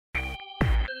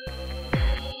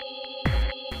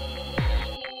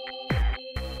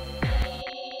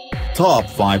Top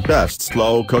 5 Best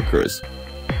Slow Cookers.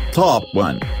 Top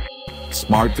 1.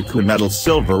 Multicooker Metal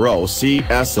Silver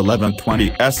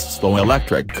OCS1120S Slow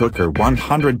Electric Cooker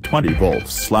 120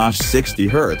 volts/60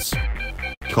 Hz.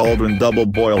 Cauldron Double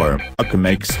Boiler, OCOO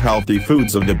makes healthy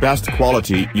foods of the best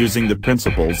quality using the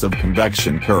principles of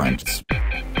convection currents.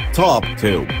 Top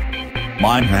 2.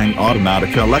 Minhang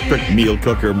Automatic Electric Meal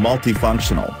Cooker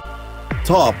Multifunctional.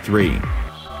 Top 3.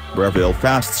 Breville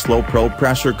Fast Slow Pro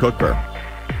Pressure Cooker.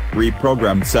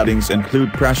 Reprogrammed settings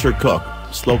include pressure cook,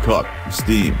 slow cook,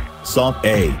 steam,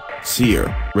 saute,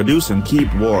 sear, reduce and keep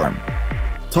warm.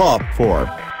 Top 4.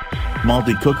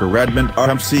 Multicooker REDMOND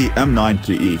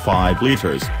RMC-M90E 5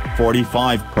 liters,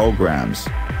 45 programs.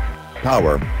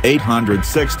 Power,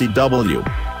 860 W.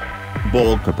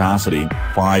 Bowl capacity,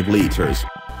 5 liters.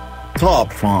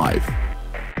 Top 5.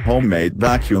 Homemate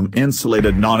Vacuum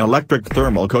Insulated Non-Electric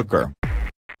Thermal Cooker.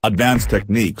 Advanced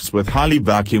techniques with highly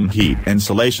vacuum heat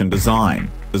insulation design.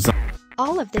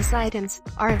 All of these items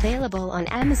are available on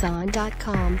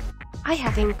Amazon.com. I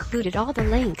have included all the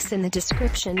links in the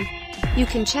description. You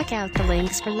can check out the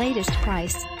links for latest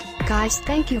price. Guys,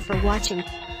 thank you for watching.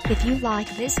 If you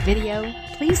like this video,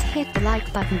 please hit the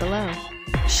like button below.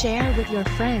 Share with your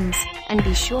friends, and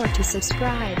be sure to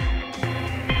subscribe.